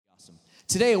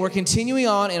Today, we're continuing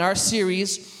on in our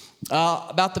series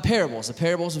about the parables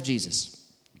of Jesus.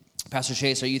 Pastor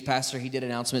Chase, our youth pastor, he did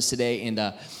announcements today and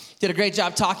did a great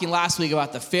job talking last week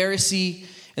about the Pharisee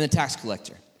and the tax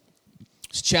collector.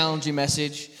 It's a challenging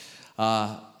message.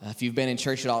 If you've been in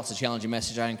church at all, it's a challenging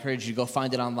message. I encourage you to go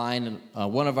find it online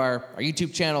on one of our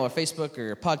YouTube channel or Facebook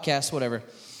or podcast, whatever.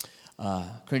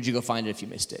 Encourage you to go find it if you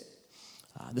missed it.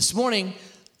 This morning,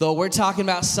 though, we're talking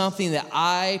about something that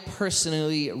I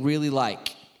personally really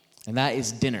like, and that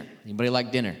is dinner. Anybody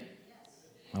like dinner?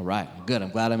 All right, good. I'm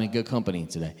glad I'm in good company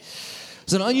today.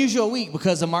 It's an unusual week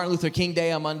because of Martin Luther King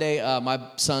Day on Monday. My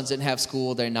sons didn't have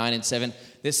school. They're 9 and 7.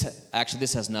 This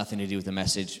has nothing to do with the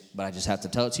message, but I just have to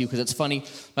tell it to you because it's funny.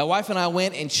 My wife and I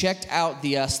went and checked out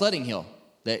the sledding hill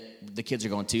that the kids are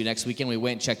going to next weekend. We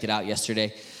went and checked it out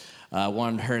yesterday.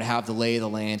 Wanted her to have the lay of the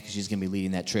land because she's going to be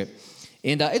leading that trip.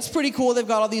 And it's pretty cool. They've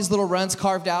got all these little runs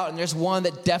carved out, and there's one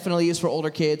that definitely is for older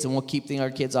kids, and we'll keep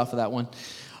our kids off of that one.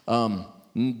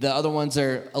 The other ones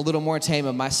are a little more tame.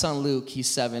 But my son Luke, he's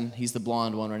 7. He's the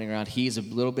blonde one running around. He's a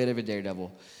little bit of a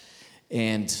daredevil.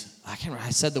 And I can't remember.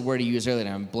 I said the word he used earlier,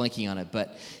 and I'm blanking on it.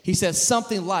 But he said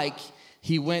something like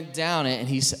he went down it, and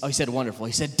he said wonderful.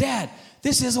 He said, "Dad,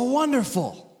 this is a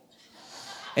wonderful."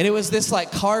 And it was this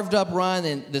like carved up run,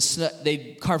 and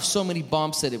they carved so many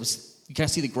bumps that it was. You kind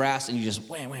of see the grass, and you just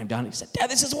wham down. He said, "Dad,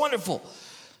 this is wonderful."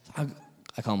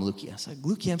 I call him Lukey. I said,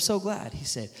 "Lukey, I'm so glad." He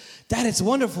said, "Dad, it's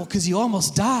wonderful because you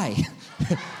almost die."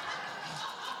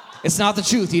 It's not the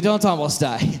truth. You don't almost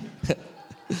die.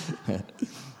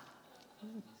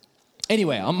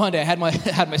 Anyway, on Monday, I had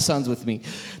my sons with me.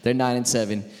 They're 9 and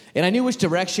 7. And I knew which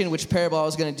parable I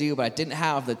was going to do, but I didn't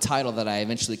have the title that I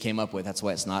eventually came up with. That's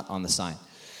why it's not on the sign.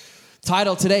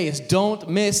 Title today is Don't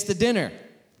Miss the Dinner.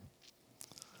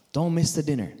 Don't miss the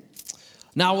dinner.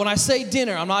 Now, when I say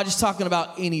dinner, I'm not just talking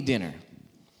about any dinner.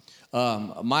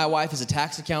 My wife is a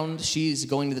tax accountant. She's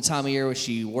going to the time of year where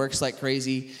she works like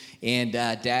crazy, and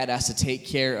Dad has to take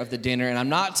care of the dinner. And I'm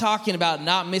not talking about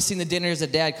not missing the dinners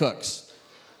that Dad cooks.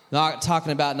 Not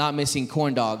talking about not missing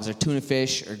corn dogs or tuna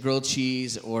fish or grilled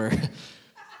cheese or...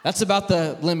 That's about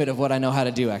the limit of what I know how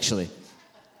to do, actually.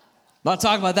 Not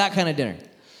talking about that kind of dinner.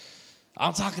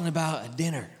 I'm talking about a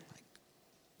dinner.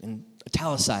 And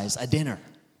italicized, a dinner.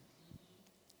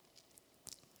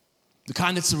 The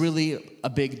kind that's really a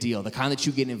big deal. The kind that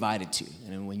you get invited to.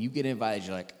 And when you get invited,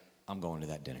 you're like, I'm going to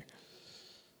that dinner.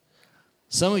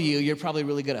 Some of you're probably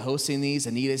really good at hosting these.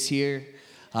 Anita's here.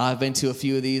 I've been to a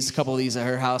few of these, a couple of these at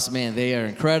her house. Man, they are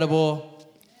incredible.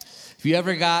 If you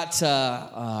ever got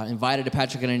invited to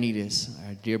Patrick and Anita's,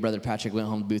 our dear brother Patrick went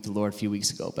home to be with the Lord a few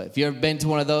weeks ago. But if you've ever been to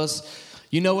one of those,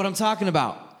 you know what I'm talking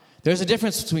about. There's a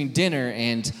difference between dinner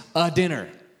and a dinner.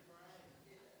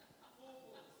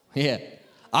 Yeah.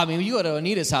 I mean, when you go to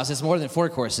Anita's house, it's more than 4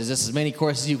 courses. It's as many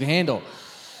courses as you can handle.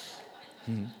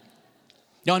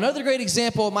 Now, another great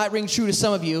example might ring true to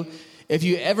some of you if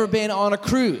you've ever been on a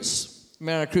cruise.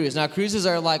 Now, cruises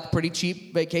are like pretty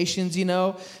cheap vacations,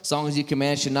 as long as you can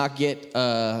manage to not get,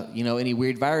 any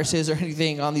weird viruses or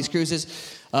anything on these cruises.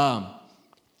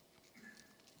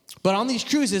 But on these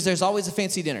cruises, there's always a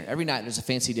fancy dinner. Every night, there's a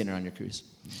fancy dinner on your cruise.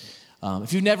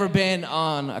 If you've never been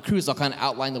on a cruise, I'll kind of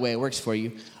outline the way it works for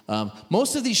you.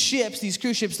 Most of these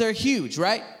cruise ships, they're huge,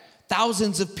 right?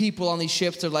 Thousands of people on these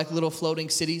ships. They're like little floating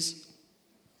cities.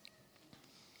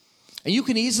 And you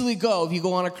can easily go, if you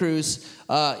go on a cruise,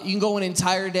 you can go an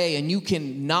entire day, and you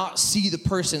can not see the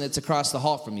person that's across the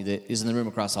hall from you, that is in the room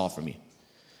across the hall from you.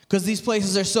 Because these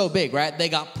places are so big, right? They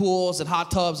got pools and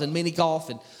hot tubs and mini golf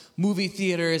and movie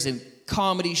theaters and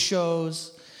comedy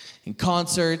shows and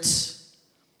concerts.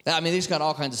 I mean, they've got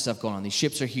all kinds of stuff going on. These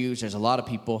ships are huge. There's a lot of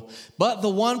people. But the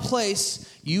one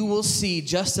place you will see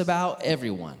just about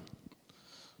everyone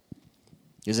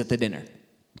is at the dinner.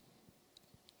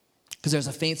 Because there's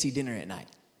a fancy dinner at night.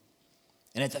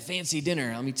 And at the fancy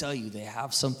dinner, let me tell you, they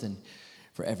have something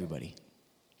for everybody.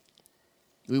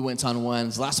 We went on one.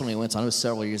 The last one we went on, it was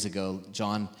several years ago.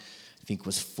 John, I think,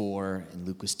 was 4, and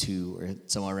Luke was 2, or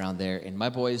somewhere around there. And my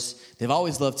boys, they've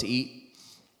always loved to eat.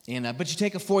 And but you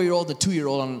take a 4-year-old, a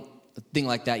 2-year-old on a thing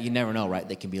like that, you never know, right?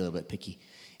 They can be a little bit picky.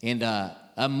 And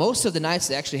most of the nights,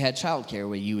 they actually had childcare,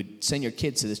 where you would send your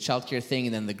kids to this childcare thing,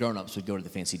 and then the grown-ups would go to the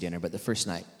fancy dinner. But the first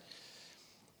night,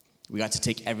 we got to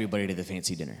take everybody to the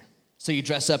fancy dinner. So you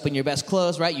dress up in your best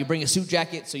clothes, right? You bring a suit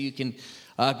jacket so you can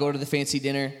go to the fancy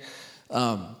dinner.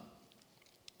 And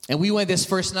we went this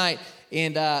first night,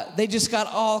 and they just got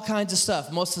all kinds of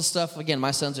stuff. Most of the stuff, again,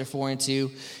 my sons are 4 and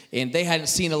 2, and they hadn't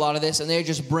seen a lot of this, and they're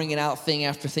just bringing out thing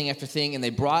after thing after thing, and they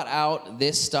brought out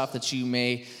this stuff that you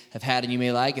may have had and you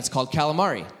may like. It's called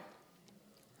calamari,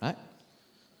 right?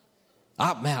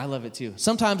 Man, I love it too.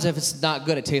 Sometimes if it's not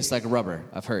good, it tastes like rubber,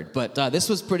 I've heard. But this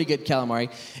was pretty good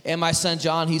calamari. And my son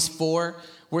John, he's 4.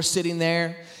 We're sitting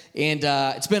there, and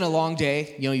it's been a long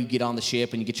day. You know, you get on the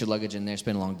ship, and you get your luggage in there. It's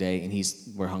been a long day, and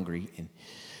we're hungry. And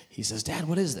he says, Dad,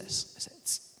 what is this? I said,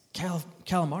 it's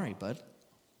calamari, bud.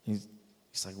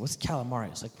 He's like, what's calamari? I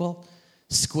was like, well,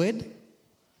 squid,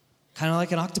 kind of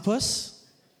like an octopus.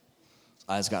 His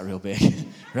eyes got real big,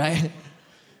 right?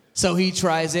 So he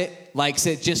tries it, likes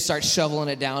it, just starts shoveling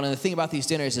it down. And the thing about these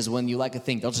dinners is when you like a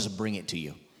thing, they'll just bring it to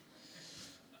you.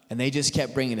 And they just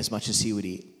kept bringing as much as he would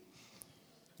eat.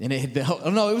 And it had been, oh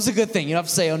no, it was a good thing. You don't have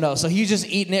to say, oh no. So he's just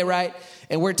eating it, right?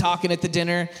 And we're talking at the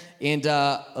dinner. And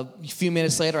a few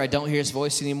minutes later, I don't hear his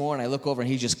voice anymore. And I look over, and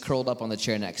he's just curled up on the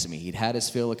chair next to me. He'd had his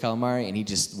fill of calamari, and he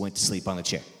just went to sleep on the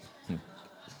chair.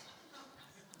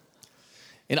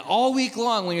 And all week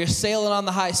long, when you're sailing on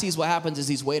the high seas, what happens is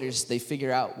these waiters, they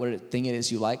figure out what thing it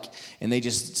is you like, and they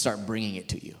just start bringing it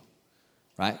to you,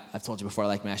 right? I've told you before I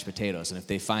like mashed potatoes, and if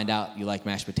they find out you like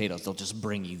mashed potatoes, they'll just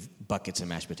bring you buckets of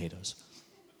mashed potatoes.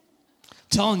 I'm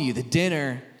telling you, the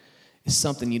dinner is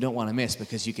something you don't want to miss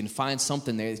because you can find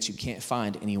something there that you can't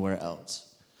find anywhere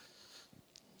else.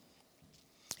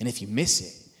 And if you miss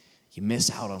it, you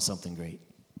miss out on something great.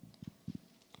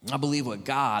 I believe what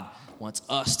God wants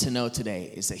us to know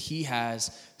today is that he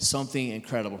has something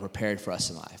incredible prepared for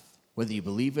us in life. Whether you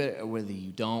believe it or whether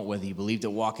you don't, whether you believed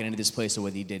it walking into this place or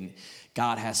whether you didn't,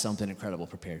 God has something incredible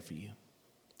prepared for you.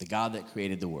 The God that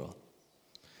created the world.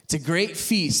 It's a great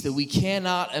feast that we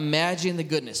cannot imagine the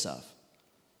goodness of.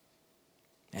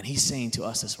 And he's saying to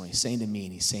us this morning, he's saying to me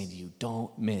and he's saying to you,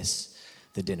 don't miss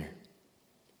the dinner.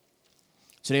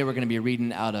 Today we're going to be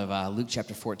reading out of Luke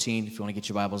chapter 14, if you want to get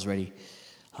your Bibles ready.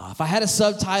 If I had a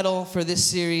subtitle for this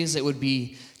series, it would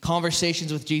be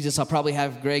Conversations with Jesus. I'll probably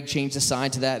have Greg change the sign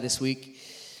to that this week.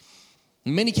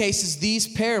 In many cases, these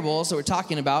parables that we're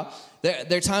talking about, there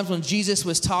are times when Jesus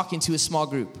was talking to a smaller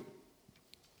group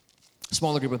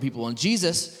of people. And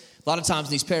Jesus, a lot of times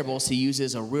in these parables, he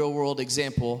uses a real-world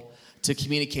example to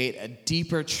communicate a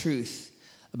deeper truth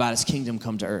about his kingdom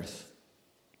come to earth.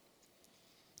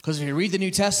 Because if you read the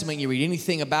New Testament, you read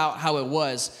anything about how it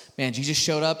was, man, Jesus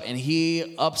showed up and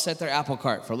he upset their apple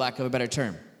cart, for lack of a better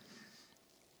term.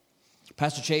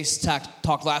 Pastor Chase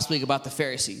talked last week about the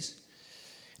Pharisees.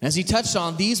 And as he touched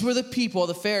on, these were the people,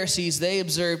 the Pharisees, they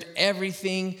observed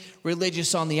everything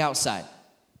religious on the outside.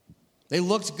 They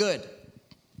looked good,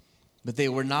 but they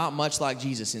were not much like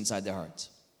Jesus inside their hearts.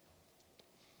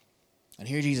 And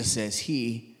here Jesus says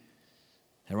he,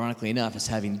 ironically enough, is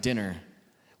having dinner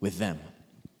with them.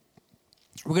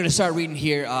 We're going to start reading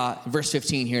here, verse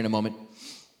 15 here in a moment.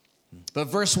 But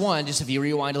verse 1, just if you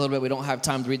rewind a little bit, we don't have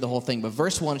time to read the whole thing. But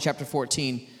verse 1 of chapter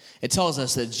 14, it tells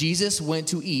us that Jesus went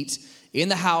to eat in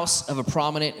the house of a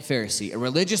prominent Pharisee, a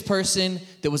religious person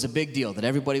that was a big deal, that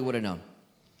everybody would have known.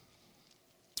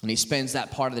 And he spends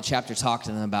that part of the chapter talking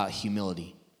to them about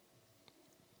humility.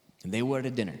 And they were at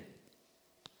a dinner.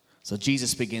 So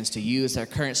Jesus begins to use their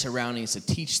current surroundings to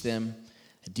teach them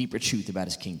a deeper truth about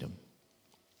his kingdom.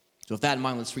 So with that in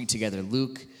mind, let's read together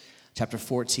Luke chapter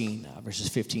 14, verses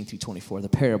 15 through 24, the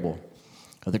parable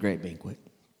of the Great Banquet.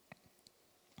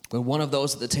 When one of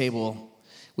those at the table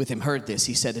with him heard this,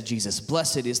 he said to Jesus,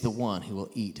 "Blessed is the one who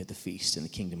will eat at the feast in the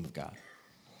kingdom of God."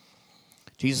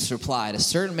 Jesus replied, "A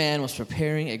certain man was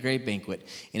preparing a great banquet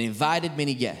and invited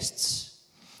many guests.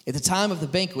 At the time of the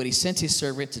banquet, he sent his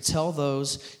servant to tell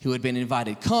those who had been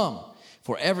invited, 'Come,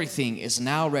 for everything is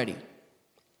now ready.'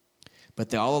 But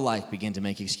they all alike began to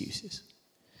make excuses.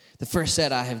 The first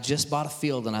said, 'I have just bought a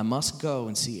field and I must go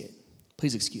and see it.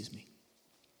 Please excuse me.'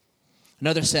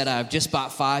 Another said, 'I have just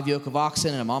bought 5 yoke of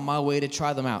oxen and I'm on my way to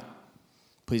try them out.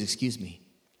 Please excuse me.'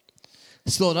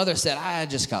 Still another said, 'I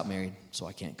just got married, so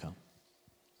I can't come.'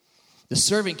 The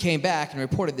servant came back and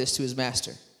reported this to his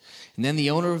master. And then the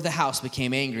owner of the house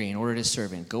became angry and ordered his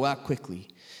servant, 'Go out quickly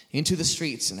into the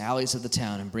streets and alleys of the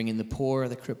town and bring in the poor,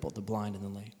 the crippled, the blind, and the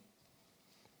lame.'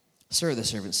 'Sir,' the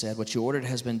servant said, 'what you ordered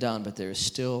has been done, but there is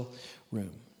still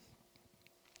room.'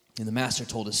 And the master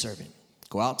told his servant,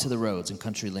 'Go out to the roads and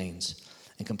country lanes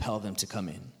and compel them to come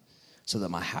in, so that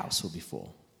my house will be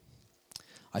full.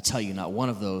 I tell you, not one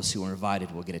of those who are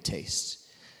invited will get a taste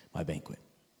of my banquet.'"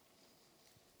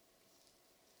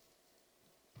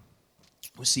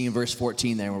 We see in verse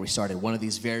 14 there where we started, one of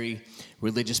these very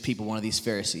religious people, one of these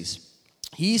Pharisees.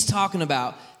 He's talking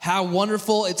about how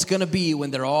wonderful it's going to be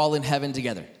when they're all in heaven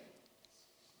together.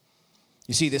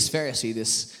 You see, this Pharisee,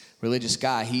 this religious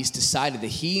guy, he's decided that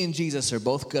he and Jesus are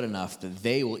both good enough that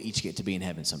they will each get to be in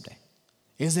heaven someday.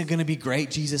 Isn't it going to be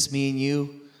great, Jesus, me and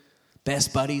you,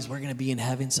 best buddies, we're going to be in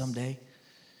heaven someday?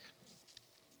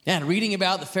 And reading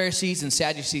about the Pharisees and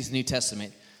Sadducees in the New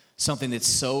Testament, something that's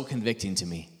so convicting to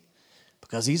me.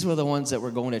 Because these were the ones that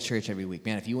were going to church every week.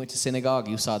 Man, if you went to synagogue,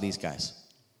 you saw these guys.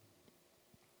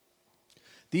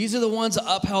 These are the ones that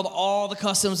upheld all the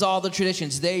customs, all the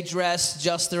traditions. They dressed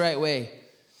just the right way.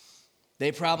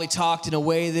 They probably talked in a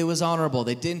way that was honorable.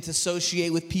 They didn't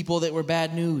associate with people that were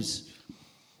bad news.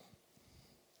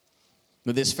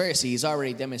 But this Pharisee is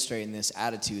already demonstrating this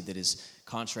attitude that is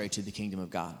contrary to the kingdom of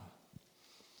God.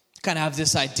 Kind of have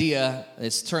this idea,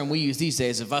 this term we use these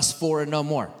days, of us four and no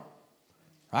more.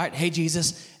 Right? Hey,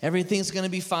 Jesus, everything's going to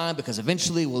be fine because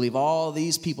eventually we'll leave all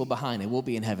these people behind and we'll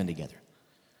be in heaven together.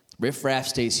 Riff Raff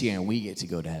stays here and we get to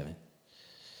go to heaven.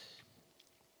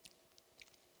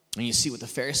 And you see what the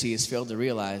Pharisees failed to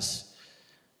realize,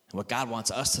 and what God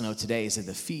wants us to know today is that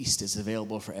the feast is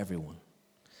available for everyone.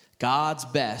 God's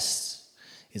best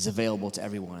is available to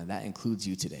everyone, and that includes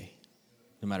you today.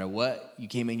 No matter what you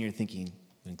came in here thinking,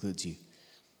 it includes you.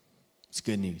 It's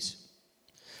good news.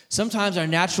 Sometimes our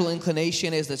natural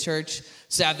inclination as the church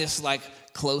is to have this like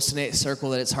close-knit circle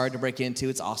that it's hard to break into.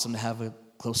 It's awesome to have a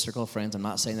close circle of friends. I'm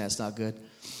not saying that's not good.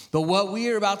 But what we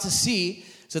are about to see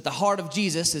is that the heart of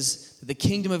Jesus is that the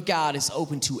kingdom of God is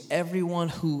open to everyone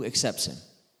who accepts him.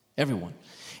 Everyone.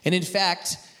 And in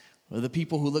fact, the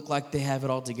people who look like they have it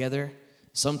all together,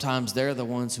 sometimes they're the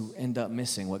ones who end up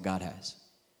missing what God has.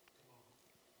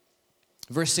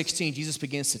 Verse 16, Jesus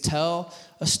begins to tell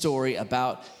a story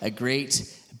about a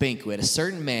great banquet. A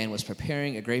certain man was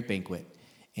preparing a great banquet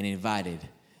and invited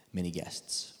many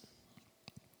guests.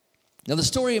 Now, the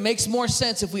story makes more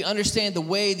sense if we understand the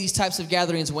way these types of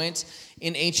gatherings went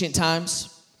in ancient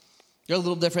times. They're a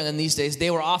little different than these days. They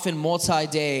were often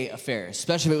multi-day affairs,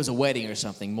 especially if it was a wedding or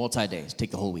something, multi-days, take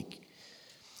the whole week.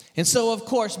 And so, of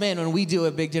course, man, when we do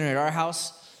a big dinner at our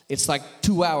house, it's like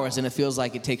 2 hours and it feels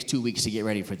like it takes 2 weeks to get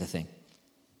ready for the thing.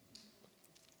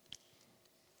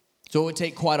 So it would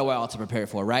take quite a while to prepare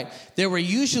for, right? There were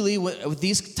usually, with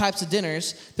these types of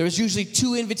dinners, there was usually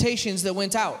 2 invitations that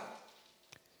went out.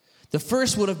 The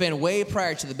first would have been way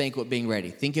prior to the banquet being ready.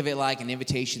 Think of it like an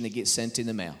invitation that gets sent in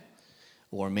the mail.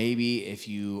 Or maybe if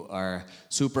you are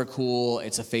super cool,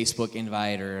 it's a Facebook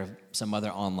invite or some other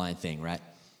online thing, right?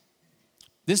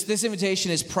 This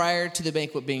invitation is prior to the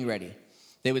banquet being ready.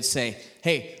 They would say,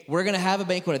 hey, we're going to have a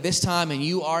banquet at this time and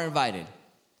you are invited.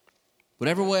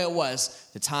 Whatever way it was,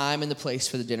 the time and the place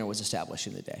for the dinner was established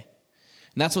in the day.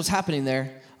 And that's what's happening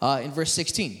there in verse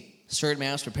 16. A certain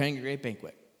man was preparing a great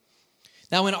banquet.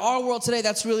 Now, in our world today,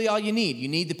 that's really all you need. You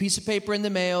need the piece of paper in the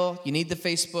mail. You need the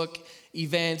Facebook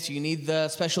event. You need the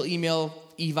special email,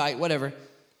 evite, whatever.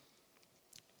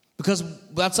 Because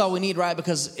that's all we need, right?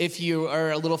 Because if you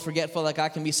are a little forgetful like I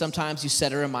can be sometimes, you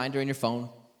set a reminder in your phone.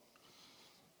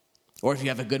 Or if you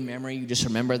have a good memory, you just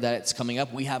remember that it's coming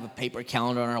up. We have a paper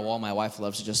calendar on our wall. My wife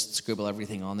loves to just scribble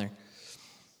everything on there.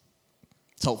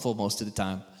 It's helpful most of the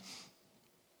time.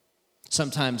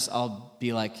 Sometimes I'll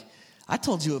be like, I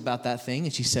told you about that thing.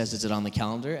 And she says, is it on the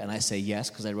calendar? And I say yes,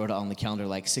 because I wrote it on the calendar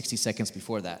like 60 seconds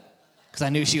before that. Because I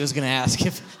knew she was going to ask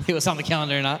if it was on the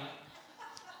calendar or not.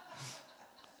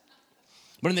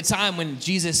 But in the time when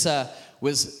Jesus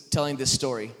was telling this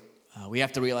story, we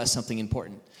have to realize something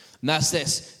important. And that's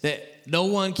this, that no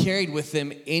one carried with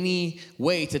them any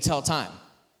way to tell time.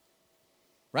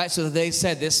 Right? So they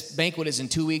said this banquet is in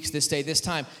 2 weeks, this day, this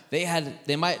time. They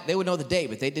would know the day,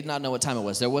 but they did not know what time it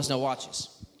was. There was no watches.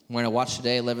 I'm wearing a watch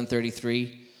today,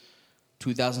 11:33,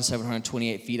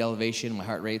 2,728 feet elevation. My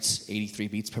heart rate's 83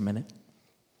 beats per minute.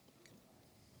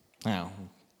 Now,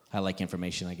 I like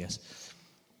information, I guess.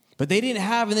 But they didn't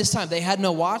have in this time. They had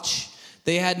no watch.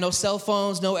 They had no cell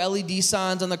phones, no LED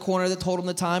signs on the corner that told them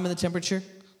the time and the temperature.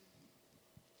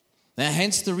 And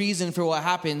hence the reason for what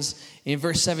happens in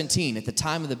verse 17. At the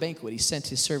time of the banquet, he sent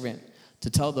his servant to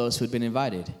tell those who had been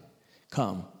invited,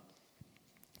 come,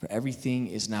 for everything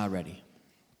is now ready.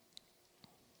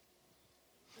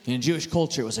 In Jewish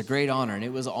culture, it was a great honor, and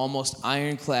it was almost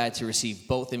ironclad to receive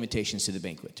both invitations to the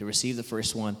banquet, to receive the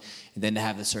first one, and then to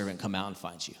have the servant come out and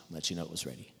find you, let you know it was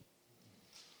ready.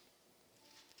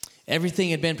 Everything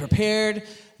had been prepared.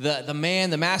 The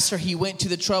master, he went to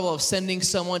the trouble of sending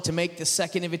someone to make the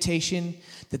second invitation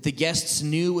that the guests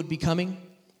knew would be coming.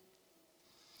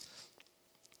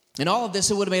 And all of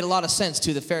this, it would have made a lot of sense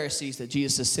to the Pharisees that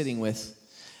Jesus is sitting with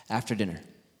after dinner.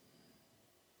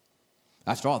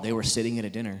 After all, they were sitting at a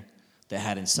dinner that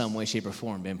had in some way, shape, or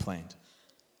form been planned.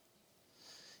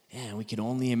 And we can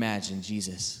only imagine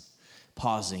Jesus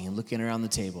pausing and looking around the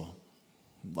table,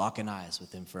 locking eyes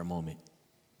with them for a moment,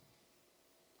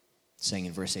 saying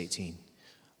in verse 18,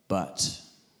 but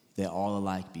they all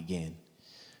alike began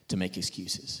to make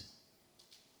excuses.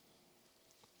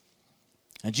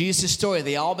 In Jesus' story,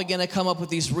 they all began to come up with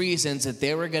these reasons that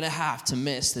they were going to have to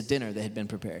miss the dinner that had been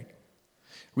prepared.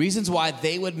 Reasons why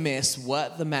they would miss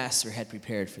what the master had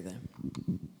prepared for them.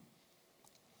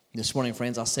 This morning,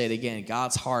 friends, I'll say it again.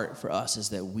 God's heart for us is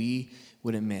that we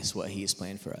wouldn't miss what he has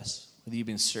planned for us. Whether you've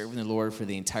been serving the Lord for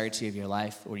the entirety of your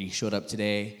life or you showed up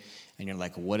today and you're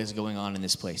like, what is going on in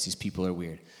this place? These people are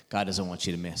weird. God doesn't want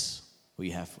you to miss what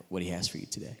he has for you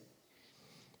today.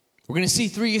 We're going to see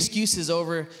 3 excuses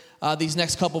over these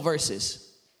next couple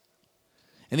verses.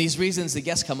 And these reasons the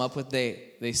guests come up with,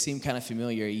 they seem kind of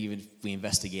familiar even if we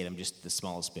investigate them just the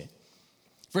smallest bit.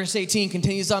 Verse 18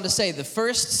 continues on to say, the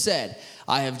first said,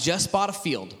 I have just bought a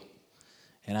field,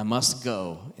 and I must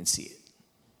go and see it.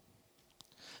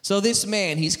 So this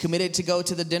man, he's committed to go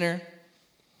to the dinner.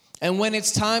 And when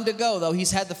it's time to go, though,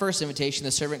 he's had the first invitation.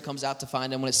 The servant comes out to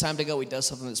find him. When it's time to go, he does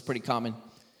something that's pretty common.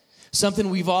 Something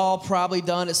we've all probably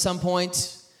done at some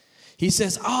point. He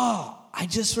says, I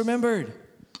just remembered.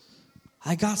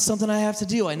 I got something I have to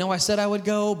do. I know I said I would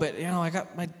go, but,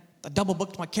 I double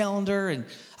booked my calendar, and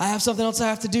I have something else I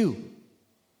have to do.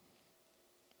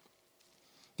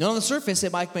 Now, on the surface,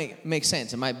 it might make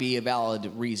sense. It might be a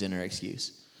valid reason or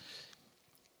excuse.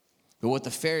 But what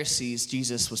the Pharisees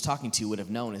Jesus was talking to would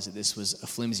have known is that this was a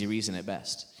flimsy reason at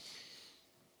best.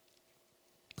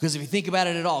 Because if you think about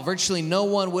it at all, virtually no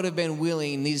one would have been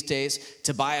willing these days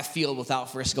to buy a field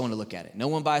without first going to look at it. No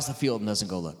one buys the field and doesn't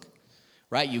go look.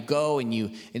 Right? You go and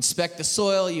you inspect the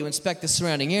soil, you inspect the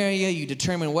surrounding area, you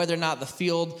determine whether or not the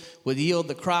field would yield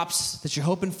the crops that you're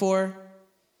hoping for.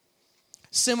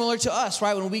 Similar to us,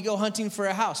 right? When we go hunting for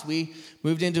a house, we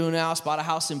moved into a house, bought a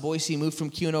house in Boise, moved from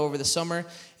Kuna over the summer.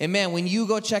 And man, when you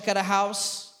go check out a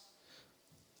house,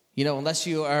 unless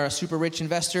you are a super rich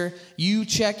investor, you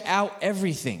check out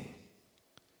everything.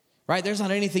 Right? There's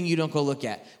not anything you don't go look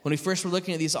at. When we first were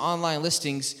looking at these online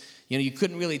listings, you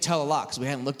couldn't really tell a lot because we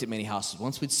hadn't looked at many houses.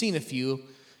 Once we'd seen a few,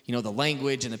 the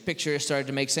language and the pictures started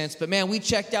to make sense. But man, we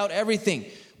checked out everything.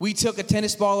 We took a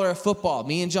tennis ball or a football,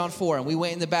 me and John Ford, and we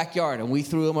went in the backyard and we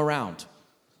threw them around.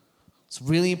 It's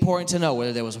really important to know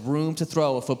whether there was room to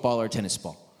throw a football or a tennis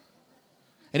ball.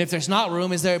 And if there's not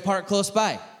room, is there a park close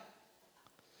by?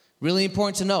 Really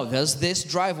important to know, does this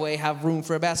driveway have room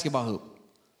for a basketball hoop?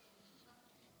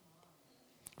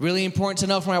 Really important to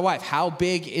know for my wife, how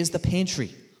big is the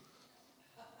pantry?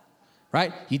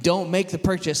 Right? You don't make the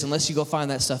purchase unless you go find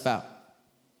that stuff out.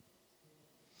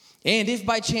 And if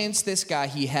by chance this guy,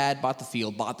 he had bought the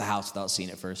field, bought the house without seeing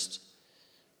it first,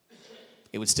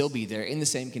 it would still be there in the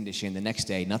same condition the next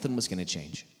day. Nothing was going to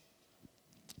change.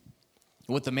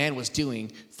 What the man was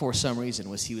doing for some reason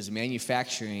was he was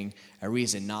manufacturing a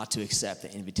reason not to accept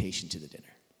the invitation to the dinner.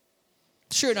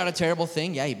 Sure, not a terrible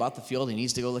thing. Yeah, he bought the field. He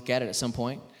needs to go look at it at some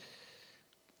point.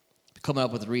 But coming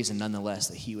up with a reason nonetheless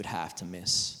that he would have to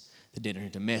miss the dinner,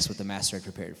 to miss what the master had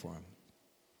prepared for him.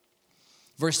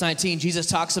 Verse 19, Jesus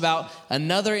talks about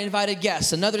another invited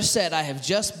guest. Another said, I have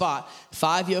just bought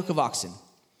 5 yoke of oxen,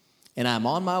 and I'm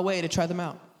on my way to try them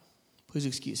out. Please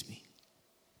excuse me.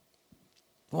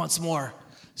 Once more,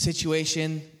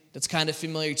 situation that's kind of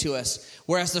familiar to us.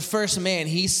 Whereas the first man,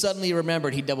 he suddenly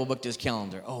remembered he double booked his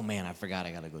calendar. Oh man, I forgot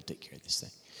I got to go take care of this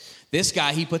thing. This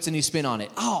guy, he puts a new spin on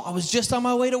it. Oh, I was just on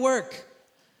my way to work.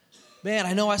 Man,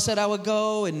 I know I said I would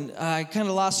go, and I kind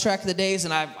of lost track of the days,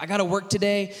 and I got to work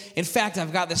today. In fact,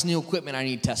 I've got this new equipment I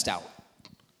need to test out.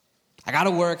 I got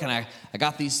to work, and I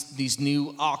got these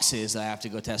new oxes that I have to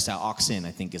go test out. Oxen,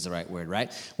 I think is the right word,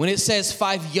 right? When it says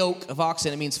 5 yoke of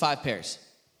oxen, it means 5 pairs.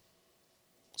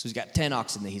 So he's got 10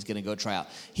 oxen that he's going to go try out.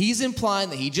 He's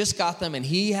implying that he just got them, and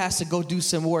he has to go do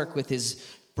some work with his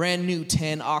brand new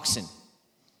 10 oxen.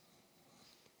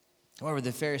 However,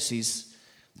 the Pharisees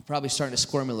probably starting to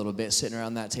squirm a little bit sitting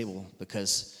around that table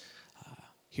because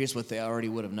here's what they already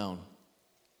would have known.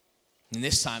 And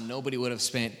this time, nobody would have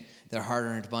spent their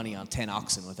hard-earned money on 10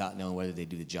 oxen without knowing whether they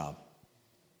do the job.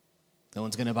 No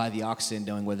one's going to buy the oxen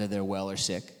knowing whether they're well or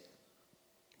sick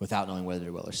without knowing whether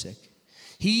they're well or sick.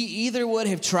 He either would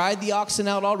have tried the oxen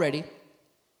out already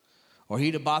or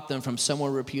he'd have bought them from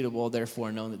somewhere reputable,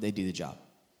 therefore known that they do the job.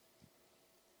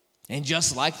 And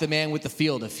just like the man with the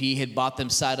field, if he had bought them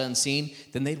sight unseen,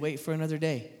 then they'd wait for another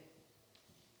day.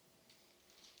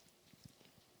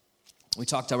 We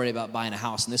talked already about buying a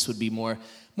house, and this would be more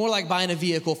like buying a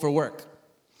vehicle for work,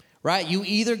 right? You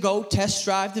either go test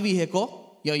drive the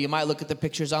vehicle. You might look at the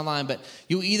pictures online, but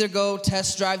you either go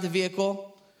test drive the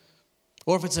vehicle,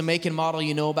 or if it's a make and model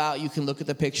you know about, you can look at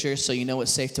the pictures so you know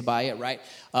it's safe to buy it, right?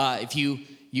 If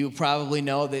you probably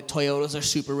know that Toyotas are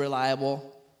super reliable.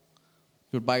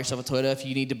 You would buy yourself a Toyota. If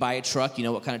you need to buy a truck, you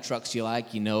know what kind of trucks you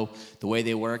like. You know the way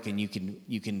they work, and you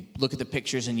can look at the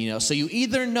pictures and you know. So you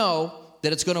either know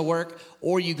that it's going to work,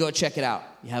 or you go check it out.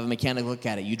 You have a mechanic look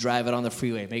at it. You drive it on the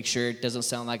freeway. Make sure it doesn't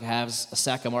sound like it has a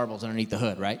sack of marbles underneath the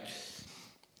hood, right?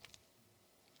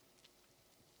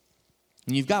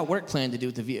 And you've got work planned to do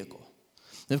with the vehicle.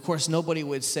 And of course, nobody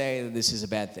would say that this is a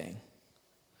bad thing.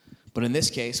 But in this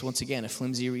case, once again, a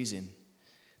flimsy reason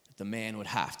that the man would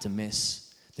have to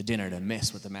miss the dinner, to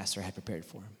miss what the master had prepared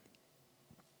for him.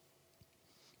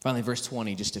 Finally, verse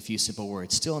 20, just a few simple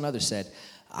words. Still another said,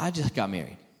 I just got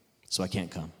married, so I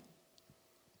can't come.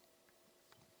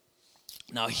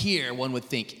 Now here, one would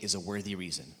think, is a worthy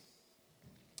reason.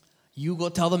 You go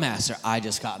tell the master, I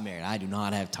just got married. I do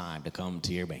not have time to come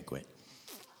to your banquet.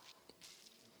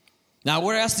 Now,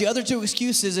 whereas the other two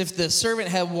excuses, if the servant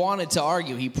had wanted to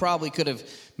argue, he probably could have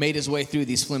made his way through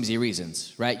these flimsy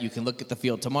reasons, right? You can look at the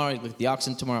field tomorrow, you can look at the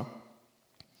oxen tomorrow.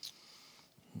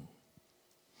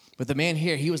 But the man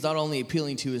here, he was not only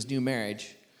appealing to his new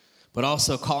marriage, but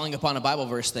also calling upon a Bible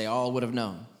verse they all would have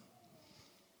known.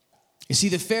 You see,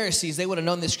 the Pharisees, they would have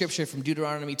known this scripture from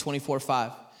Deuteronomy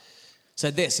 24:5.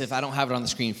 Said this, if I don't have it on the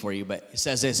screen for you, but it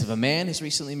says this: if a man is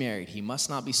recently married, he must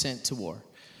not be sent to war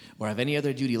or have any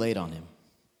other duty laid on him.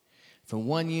 For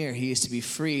 1 year, he is to be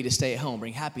free to stay at home,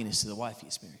 bring happiness to the wife he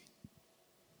is married.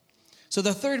 So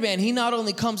the third man, he not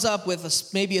only comes up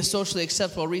with maybe a socially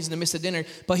acceptable reason to miss the dinner,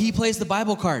 but he plays the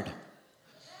Bible card.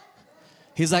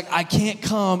 He's like, I can't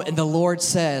come, and the Lord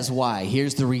says why.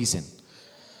 Here's the reason.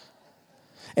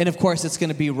 And of course, it's going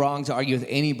to be wrong to argue with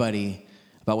anybody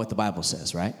about what the Bible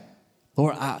says, right?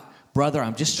 Lord, brother,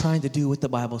 I'm just trying to do what the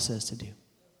Bible says to do.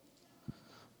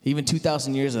 Even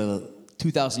 2,000 years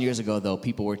ago, though,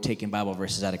 people were taking Bible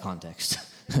verses out of context.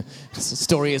 It's a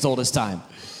story as old as time.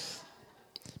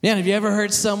 Man, have you ever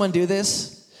heard someone do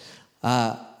this?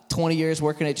 20 years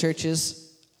working at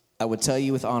churches, I would tell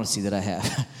you with honesty that I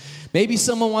have. Maybe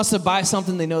someone wants to buy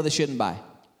something they know they shouldn't buy.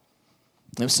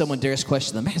 And if someone dares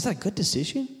question them, man, is that a good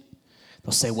decision?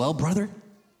 They'll say, well, brother,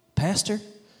 pastor,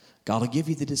 God will give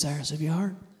you the desires of your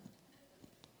heart.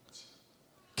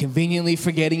 Conveniently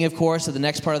forgetting, of course, that the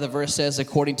next part of the verse says,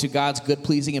 according to God's good,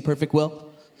 pleasing, and perfect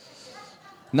will.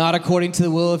 Not according to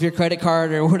the will of your credit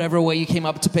card or whatever way you came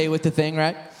up to pay with the thing,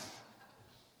 right?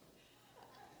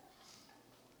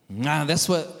 Nah, that's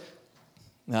what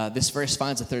this verse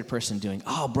finds a third person doing.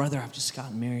 Oh, brother, I've just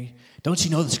gotten married. Don't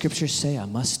you know the scriptures say I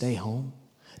must stay home?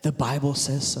 The Bible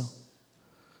says so.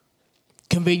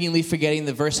 Conveniently forgetting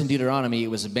the verse in Deuteronomy, it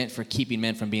was meant for keeping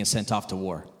men from being sent off to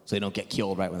war so they don't get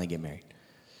killed right when they get married.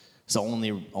 It's the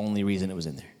only reason it was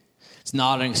in there. It's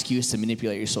not an excuse to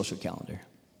manipulate your social calendar.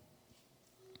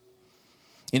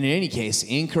 And in any case,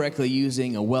 incorrectly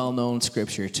using a well-known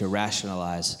scripture to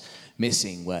rationalize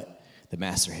missing what the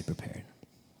master had prepared.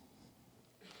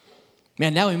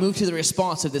 Man, now we move to the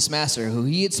response of this master, who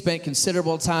he had spent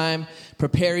considerable time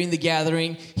preparing the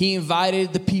gathering. He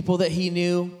invited the people that he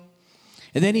knew.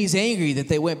 And then he's angry that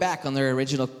they went back on their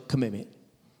original commitment.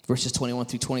 Verses 21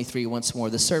 through 23, once more,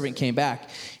 the servant came back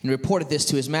and reported this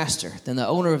to his master. Then the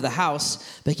owner of the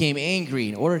house became angry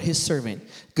and ordered his servant,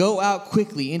 go out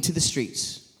quickly into the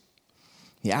streets,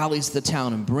 the alleys of the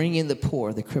town, and bring in the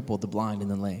poor, the crippled, the blind,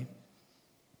 and the lame.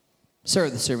 Sir,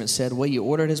 the servant said, what you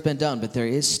ordered has been done, but there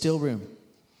is still room.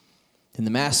 Then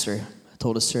the master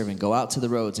told his servant, go out to the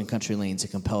roads and country lanes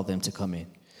and compel them to come in,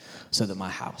 so that my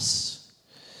house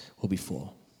will be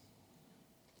full.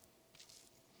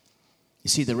 You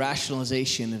see, the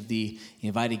rationalization of the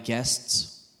invited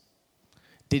guests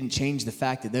didn't change the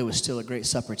fact that there was still a great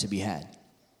supper to be had.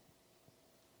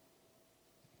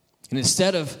 And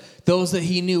instead of those that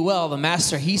he knew well, the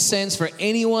master, he sends for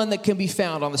anyone that can be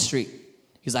found on the street.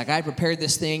 He's like, I prepared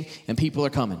this thing and people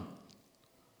are coming.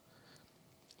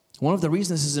 One of the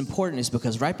reasons this is important is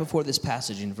because right before this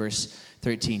passage in verse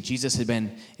 13, Jesus had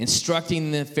been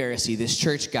instructing the Pharisee, this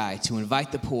church guy, to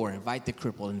invite the poor, invite the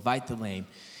crippled, invite the lame,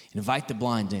 invite the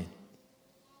blind in.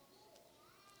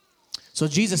 So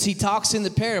Jesus, he talks in the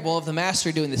parable of the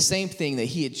master doing the same thing that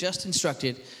he had just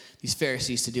instructed these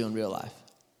Pharisees to do in real life.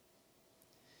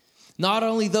 Not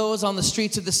only those on the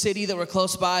streets of the city that were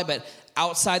close by, but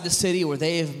outside the city where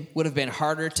they would have been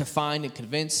harder to find and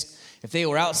convince. If they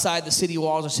were outside the city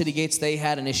walls or city gates, they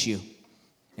had an issue.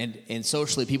 And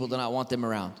socially, people do not want them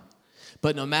around.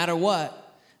 But no matter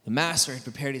what, the master had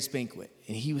prepared his banquet,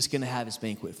 and he was going to have his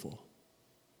banquet full.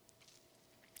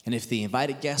 And if the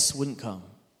invited guests wouldn't come,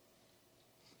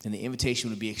 then the invitation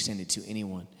would be extended to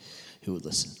anyone who would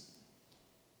listen.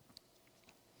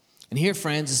 And here,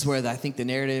 friends, is where I think the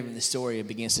narrative and the story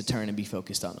begins to turn and be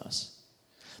focused on us.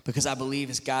 Because I believe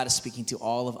as God is speaking to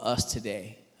all of us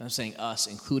today, I'm saying us,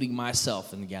 including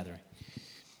myself in the gathering.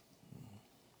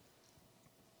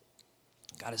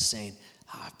 God is saying,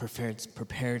 I've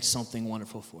prepared something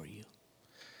wonderful for you.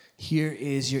 Here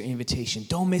is your invitation.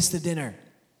 Don't miss the dinner.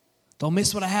 Don't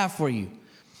miss what I have for you.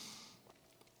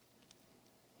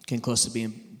 Getting close to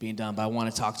being done, but I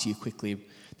want to talk to you quickly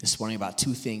this morning about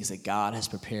two things that God has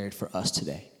prepared for us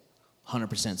today.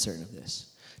 100% certain of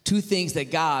this. Two things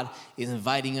that God is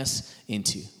inviting us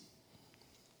into.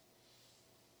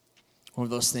 One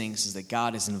of those things is that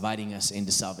God is inviting us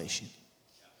into salvation.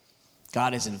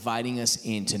 God is inviting us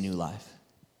into new life.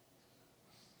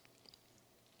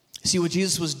 See, what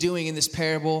Jesus was doing in this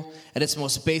parable at its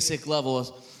most basic level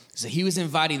is that he was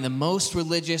inviting the most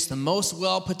religious, the most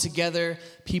well put together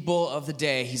people of the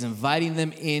day. He's inviting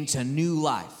them into new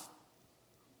life.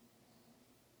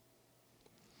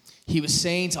 He was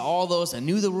saying to all those that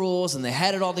knew the rules and they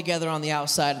had it all together on the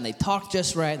outside and they talked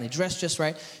just right and they dressed just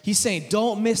right. He's saying,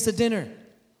 don't miss the dinner.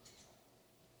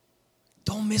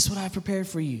 Don't miss what I prepared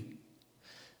for you.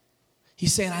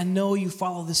 He's saying, I know you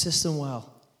follow the system well.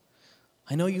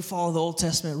 I know you follow the Old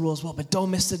Testament rules well, but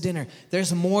don't miss the dinner.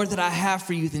 There's more that I have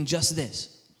for you than just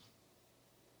this.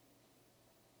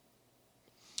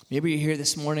 Maybe you're here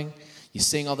this morning, you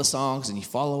sing all the songs and you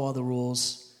follow all the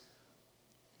rules,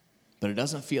 but it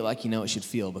doesn't feel like you know it should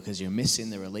feel because you're missing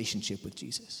the relationship with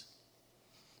Jesus.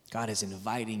 God is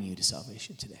inviting you to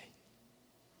salvation today.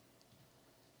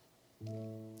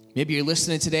 Maybe you're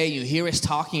listening today and you hear us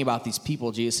talking about these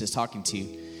people Jesus is talking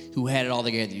to who had it all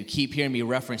together. You keep hearing me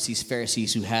reference these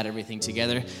Pharisees who had everything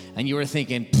together, and you were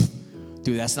thinking,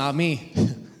 dude, that's not me.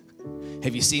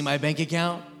 Have you seen my bank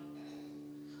account?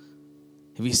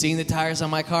 Have you seen the tires on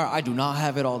my car? I do not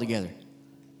have it all together.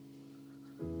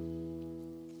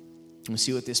 And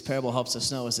see what this parable helps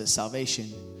us know is that salvation,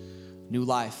 new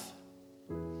life,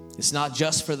 it's not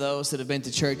just for those that have been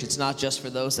to church. It's not just for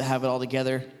those that have it all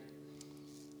together.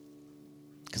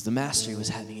 Because the master was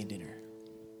having a dinner.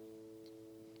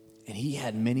 And he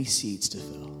had many seats to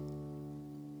fill.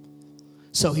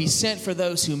 So he sent for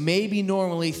those who maybe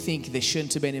normally think they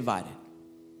shouldn't have been invited.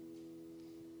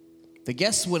 The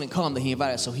guests wouldn't come that he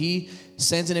invited. So he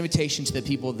sends an invitation to the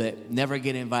people that never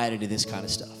get invited to this kind of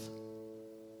stuff.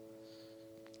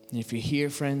 And if you're here,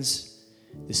 friends,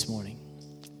 this morning,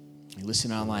 you're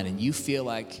listening online and you feel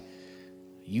like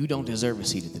you don't deserve a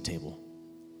seat at the table.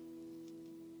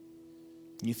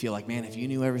 You feel like, man, if you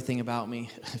knew everything about me,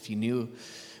 if you knew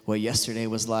what yesterday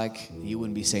was like, you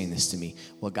wouldn't be saying this to me.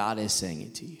 Well, God is saying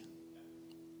it to you.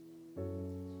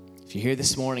 If you're here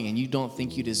this morning and you don't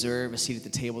think you deserve a seat at the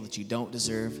table that you don't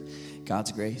deserve,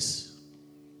 God's grace.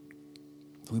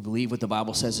 We believe what the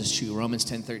Bible says is true. Romans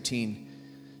 10:13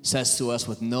 says to us,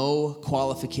 with no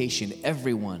qualification,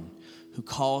 everyone who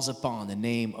calls upon the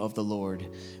name of the Lord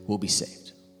will be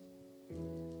saved.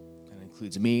 That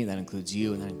includes me, that includes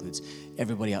you, and that includes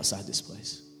everybody outside this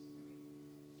place.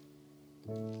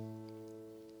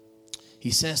 He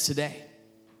says today,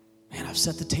 man, I've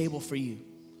set the table for you.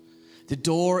 The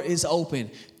door is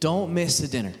open. Don't miss the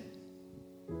dinner.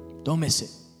 Don't miss it.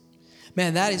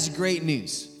 Man, that is great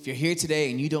news. If you're here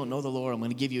today and you don't know the Lord, I'm going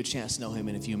to give you a chance to know him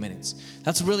in a few minutes.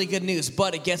 That's really good news,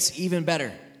 but it gets even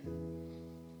better.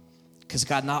 Because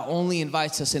God not only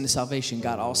invites us into salvation,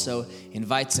 God also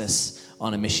invites us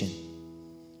on a mission.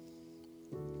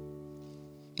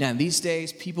 Now, in these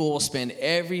days, people will spend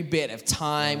every bit of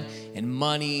time and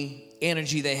money,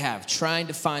 energy they have trying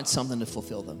to find something to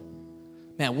fulfill them.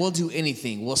 Man, we'll do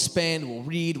anything. We'll spend, we'll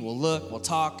read, we'll look, we'll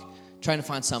talk, trying to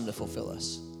find something to fulfill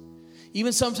us.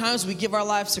 Even sometimes we give our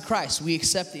lives to Christ. We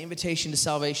accept the invitation to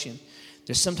salvation.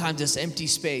 There's sometimes this empty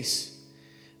space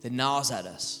that gnaws at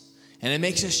us. And it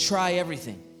makes us try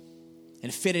everything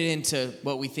and fit it into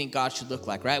what we think God should look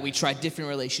like, right? We try different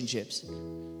relationships.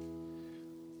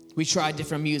 We try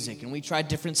different music, and we try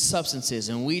different substances,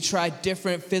 and we try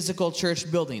different physical church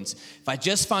buildings. If I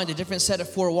just find a different set of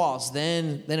four walls,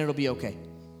 then it'll be okay.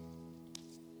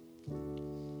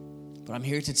 But I'm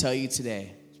here to tell you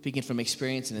today, speaking from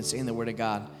experience and it's in the Word of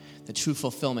God, the true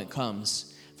fulfillment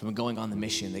comes from going on the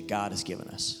mission that God has given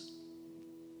us.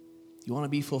 You want to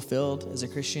be fulfilled as a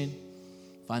Christian?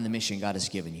 Find the mission God has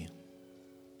given you.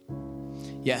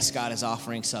 Yes, God is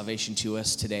offering salvation to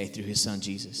us today through his son,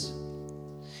 Jesus.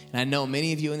 And I know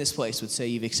many of you in this place would say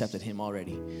you've accepted him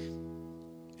already.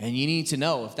 And you need to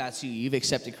know, if that's you, you've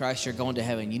accepted Christ, you're going to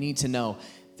heaven. You need to know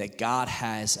that God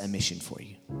has a mission for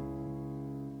you.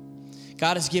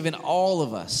 God has given all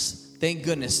of us, thank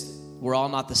goodness, we're all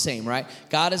not the same, right?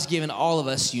 God has given all of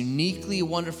us uniquely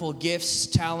wonderful gifts,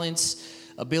 talents,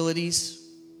 abilities.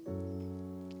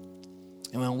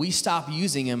 And when we stop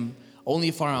using them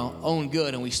only for our own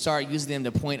good and we start using them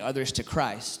to point others to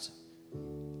Christ,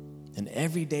 then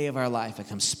every day of our life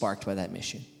becomes sparked by that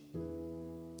mission.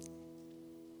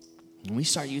 When we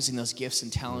start using those gifts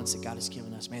and talents that God has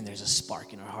given us, man, there's a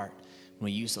spark in our heart when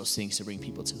we use those things to bring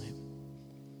people to him.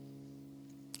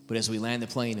 But as we land the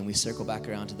plane and we circle back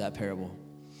around to that parable,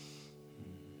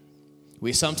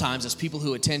 we sometimes, as people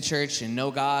who attend church and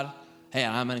know God, hey,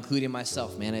 I'm including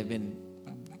myself, man. I've been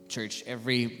church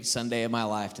every Sunday of my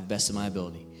life to the best of my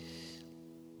ability.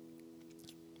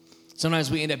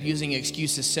 Sometimes we end up using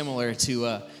excuses similar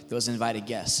to those invited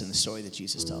guests in the story that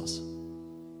Jesus tells.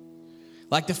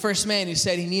 Like the first man who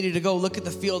said he needed to go look at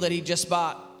the field that he just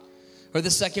bought. Or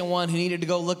the second one who needed to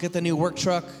go look at the new work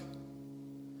truck.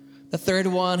 The third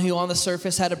one who on the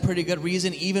surface had a pretty good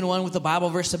reason, even one with a Bible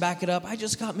verse to back it up. I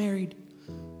just got married.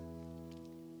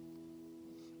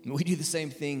 We do the same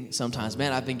thing sometimes.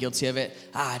 Man, I've been guilty of it.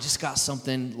 I just got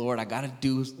something. Lord, I got to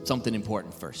do something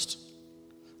important first.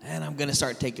 And I'm going to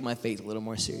start taking my faith a little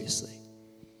more seriously.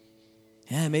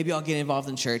 Yeah, maybe I'll get involved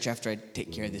in church after I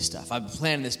take care of this stuff. I've been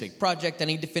planning this big project I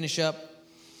need to finish up.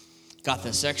 Got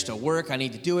this extra work. I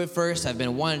need to do it first. I've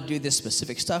been wanting to do this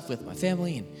specific stuff with my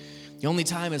family, and the only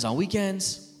time is on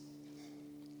weekends.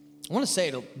 I want to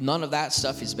say none of that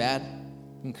stuff is bad.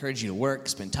 I encourage you to work,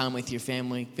 spend time with your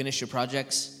family, finish your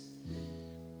projects.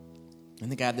 I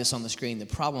think I have this on the screen. The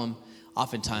problem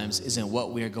oftentimes isn't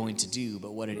what we are going to do,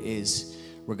 but what it is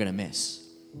we're going to miss.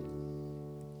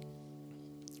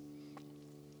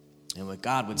 And what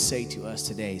God would say to us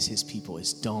today as his people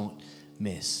is, don't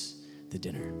miss the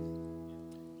dinner.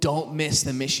 Don't miss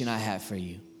the mission I have for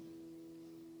you.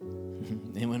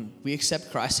 And when we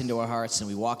accept Christ into our hearts and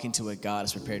we walk into what God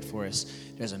has prepared for us,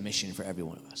 there's a mission for every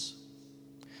one of us.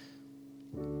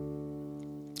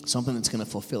 Something that's going to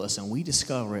fulfill us. And we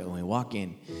discover it when we walk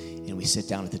in and we sit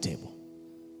down at the table.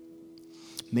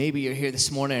 Maybe you're here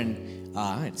this morning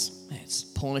and it's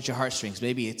pulling at your heartstrings.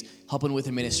 Maybe it's helping with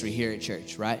a ministry here at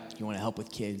church, right? You want to help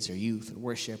with kids or youth or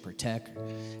worship or tech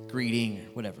or greeting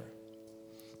or whatever.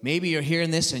 Maybe you're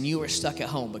hearing this and you are stuck at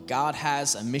home, but God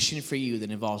has a mission for you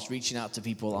that involves reaching out to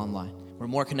people online. We're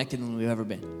more connected than we've ever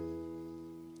been.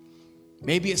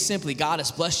 Maybe it's simply God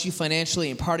has blessed you financially,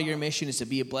 and part of your mission is to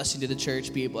be a blessing to the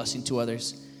church, be a blessing to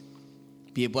others,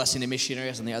 be a blessing to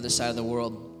missionaries on the other side of the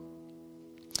world.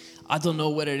 I don't know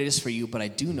what it is for you, but I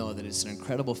do know that it's an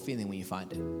incredible feeling when you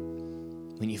find it.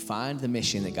 When you find the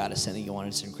mission that God is sending you on,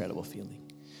 it's an incredible feeling.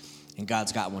 And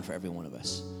God's got one for every one of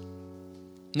us.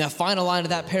 Now, final line of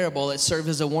that parable, it served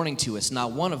as a warning to us.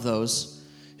 Not one of those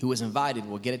who was invited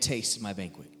will get a taste of my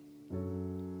banquet.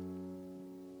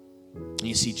 And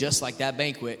you see, just like that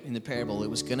banquet in the parable, it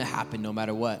was going to happen no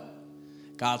matter what.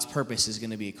 God's purpose is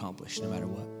going to be accomplished no matter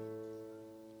what.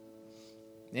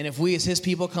 And if we as his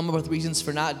people come up with reasons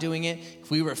for not doing it,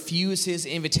 if we refuse his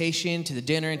invitation to the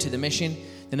dinner and to the mission,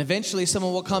 then eventually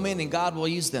someone will come in and God will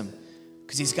use them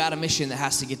because he's got a mission that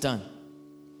has to get done.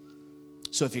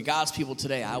 So if you're God's people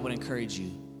today, I would encourage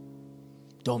you,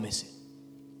 don't miss it.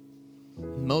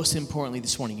 Most importantly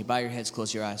this morning, you bow your heads,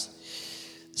 close your eyes.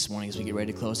 This morning as we get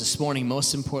ready to close, this morning,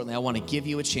 most importantly, I want to give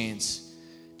you a chance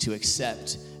to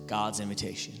accept God's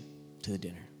invitation to the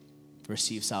dinner, to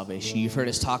receive salvation. You've heard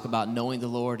us talk about knowing the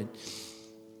Lord, and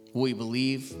what we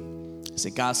believe is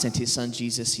that God sent his son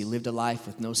Jesus. He lived a life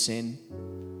with no sin.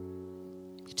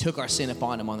 He took our sin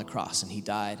upon him on the cross, and he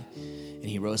died, and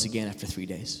he rose again after 3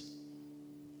 days.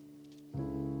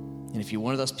 And if you're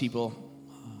one of those people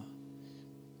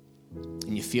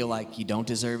and you feel like you don't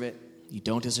deserve it, you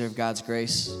don't deserve God's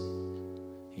grace,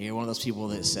 you're one of those people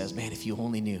that says, man, if you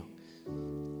only knew.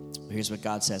 Well, here's what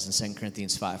God says in 2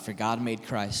 Corinthians 5. For God made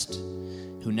Christ,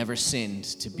 who never sinned,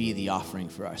 to be the offering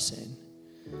for our sin,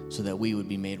 so that we would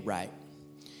be made right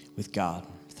with God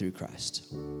through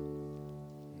Christ.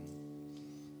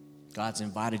 God's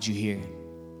invited you here.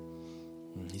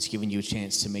 He's given you a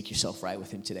chance to make yourself right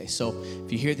with him today. So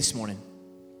if you're here this morning,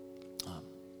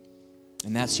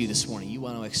 and that's you this morning, you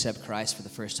want to accept Christ for the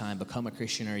first time, become a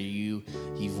Christian, or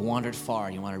you've wandered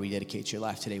far, you want to rededicate your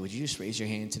life today, would you just raise your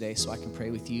hand today so I can pray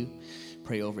with you,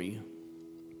 pray over you?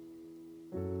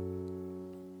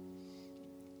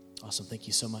 Awesome, thank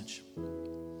you so much.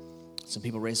 Some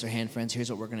people raise their hand, friends.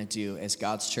 Here's what we're going to do as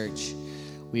God's church.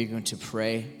 We are going to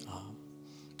pray.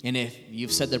 And if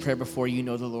you've said the prayer before, you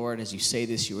know the Lord. As you say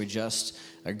this, you are just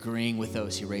agreeing with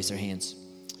those who raise their hands.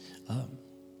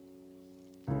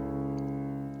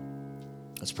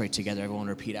 Let's pray together. Everyone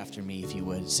repeat after me if you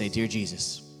would. Say, Dear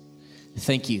Jesus,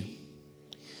 thank you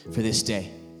for this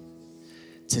day.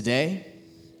 Today,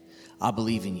 I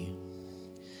believe in you.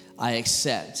 I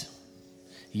accept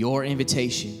your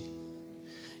invitation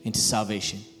into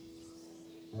salvation.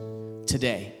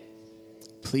 Today,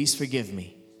 please forgive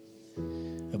me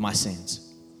of my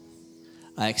sins.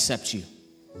 I accept you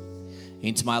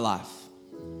into my life.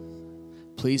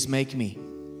 Please make me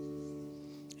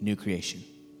a new creation.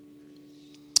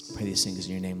 I pray these things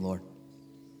in your name, Lord.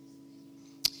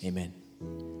 Amen.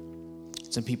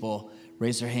 Some people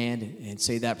raise their hand and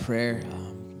say that prayer.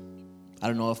 I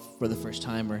don't know if for the first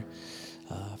time or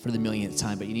for the millionth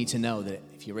time, but you need to know that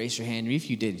if you raise your hand, or if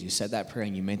you did, you said that prayer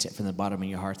and you meant it from the bottom of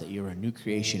your heart, that you're a new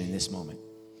creation in this moment.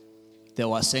 That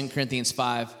what 2 Corinthians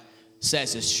 5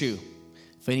 says is true.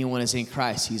 If anyone is in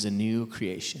Christ, he's a new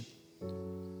creation.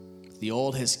 The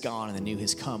old has gone and the new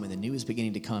has come, and the new is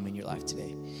beginning to come in your life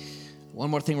today.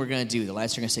 One more thing we're going to do. The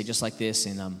lights are going to stay just like this,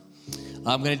 and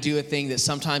I'm going to do a thing that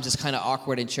sometimes is kind of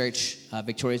awkward in church.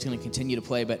 Victoria's going to continue to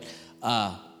play, but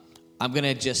I'm going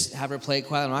to just have her play it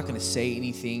quiet. I'm not going to say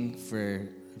anything for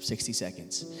 60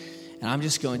 seconds. And I'm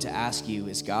just going to ask you,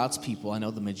 as God's people, I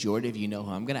know the majority of you know who,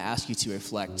 I'm going to ask you to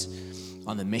reflect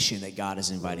on the mission that God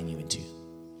is inviting you into.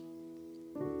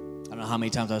 I don't know how many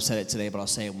times I've said it today, but I'll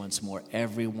say it once more.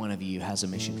 Every one of you has a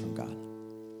mission from God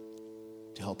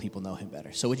to help people know him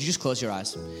better. So would you just close your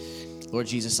eyes? Lord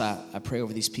Jesus, I pray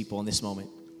over these people in this moment,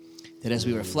 that as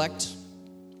we reflect,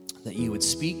 that you would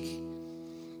speak,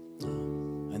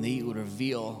 and that you would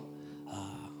reveal,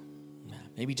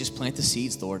 maybe just plant the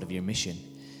seeds, Lord, of your mission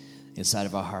inside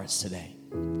of our hearts today.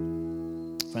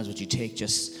 Friends, would you take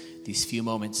just these few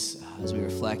moments as we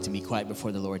reflect and be quiet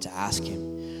before the Lord to ask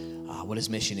him what his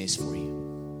mission is for you.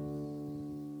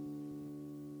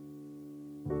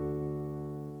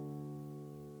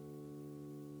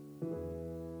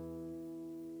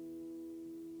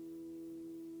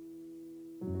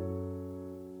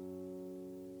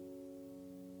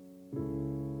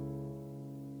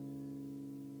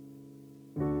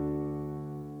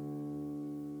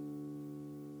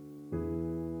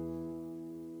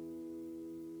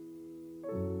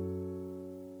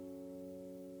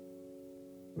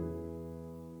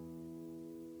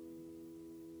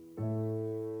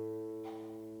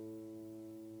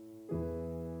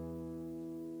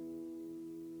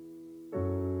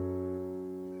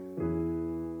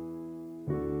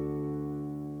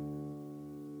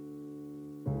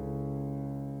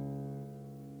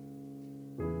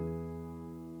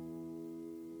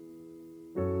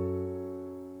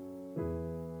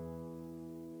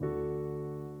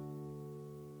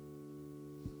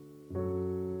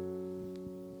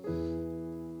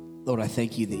 Lord, I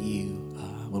thank you that you,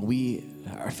 when we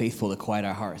are faithful to quiet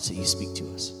our hearts, that you speak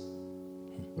to us.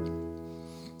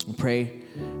 I pray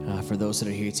for those that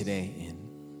are here today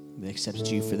and they accepted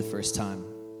you for the first time.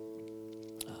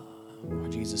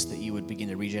 Lord Jesus, that you would begin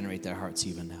to regenerate their hearts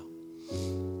even now.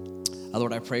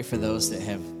 Lord, I pray for those that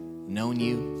have known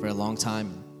you for a long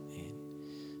time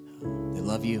and they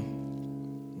love you.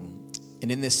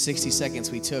 And in this 60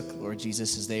 seconds we took, Lord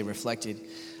Jesus, as they reflected,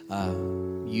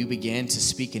 you began to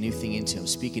speak a new thing into them,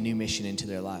 speak a new mission into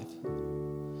their life.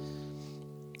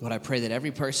 Lord, I pray that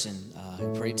every person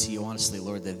who prayed to you honestly,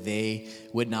 Lord, that they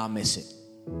would not miss it.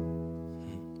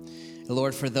 And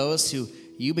Lord, for those who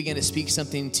you began to speak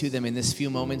something to them in this few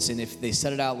moments, and if they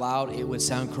said it out loud, it would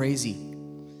sound crazy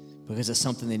because it's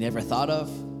something they never thought of,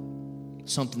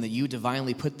 something that you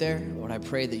divinely put there. Lord, I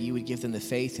pray that you would give them the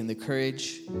faith and the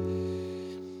courage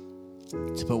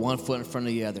to put one foot in front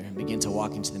of the other and begin to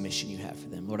walk into the mission you have for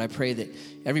them. Lord, I pray that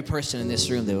every person in this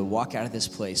room that would walk out of this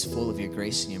place full of your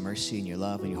grace and your mercy and your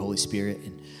love and your Holy Spirit,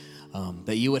 and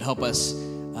that you would help us,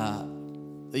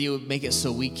 that you would make it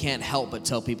so we can't help but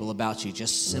tell people about you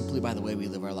just simply by the way we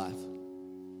live our life.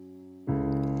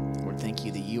 Lord, thank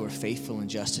you that you are faithful and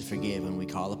just to forgive when we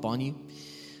call upon you.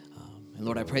 And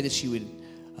Lord, I pray that you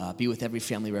would be with every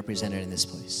family represented in this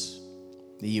place,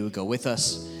 that you would go with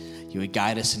us, you would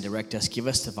guide us and direct us. Give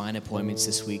us divine appointments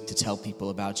this week to tell people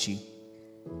about you.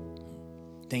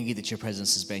 Thank you that your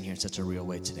presence has been here in such a real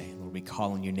way today. Lord, we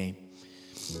call on your name.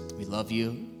 We love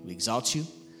you. We exalt you.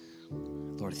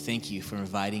 Lord, thank you for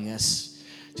inviting us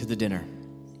to the dinner.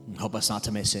 And help us not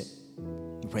to miss it.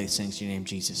 We pray these things in your name,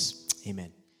 Jesus.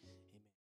 Amen.